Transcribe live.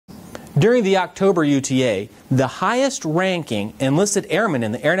During the October UTA, the highest ranking enlisted airman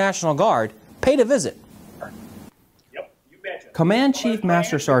in the Air National Guard paid a visit. Command Chief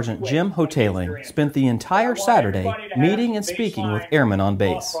Master Sgt. Jim Hotaling spent the entire Saturday meeting and speaking with airmen on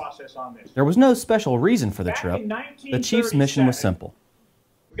base. There was no special reason for the trip. The Chief's mission was simple.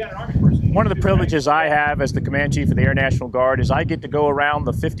 One of the privileges I have as the Command Chief of the Air National Guard is I get to go around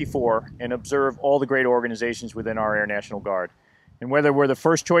the 54 and observe all the great organizations within our Air National Guard. And whether we're the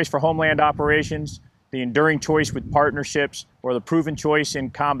first choice for homeland operations, the enduring choice with partnerships, or the proven choice in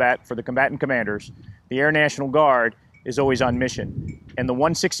combat for the combatant commanders, the Air National Guard is always on mission. And the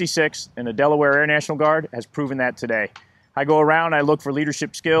 166th and the Delaware Air National Guard has proven that today. I go around, I look for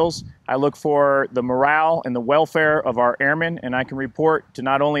leadership skills, I look for the morale and the welfare of our airmen, and I can report to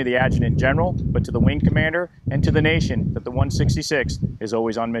not only the Adjutant General, but to the Wing Commander and to the nation that the 166th is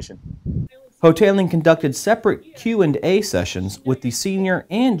always on mission. Hotaling conducted separate Q&A sessions with the senior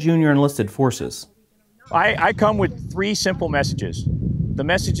and junior enlisted forces. I come with three simple messages. The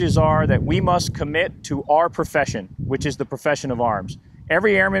messages are that we must commit to our profession, which is the profession of arms.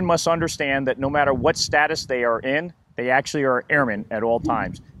 Every airman must understand that no matter what status they are in, they actually are airmen at all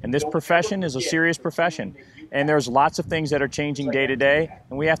times. And this profession is a serious profession. And there's lots of things that are changing day to day,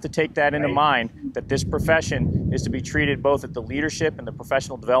 and we have to take that into mind, that this profession is to be treated both at the leadership and the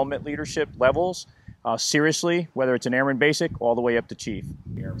professional development leadership levels seriously, whether it's an airman basic all the way up to chief.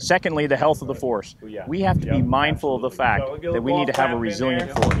 Secondly, the health of the force. We have to be mindful of the fact that we need to have a resilient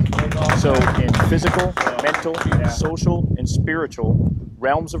force. So in physical, mental, social, and spiritual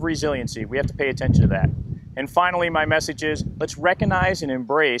realms of resiliency, we have to pay attention to that. And finally, my message is, let's recognize and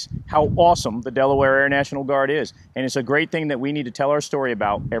embrace how awesome the Delaware Air National Guard is. And it's a great thing that we need to tell our story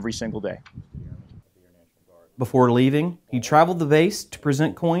about every single day. Before leaving, he traveled the base to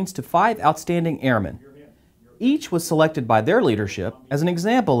present coins to 5 outstanding airmen. Each was selected by their leadership as an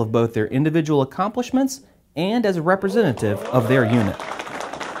example of both their individual accomplishments and as a representative of their unit.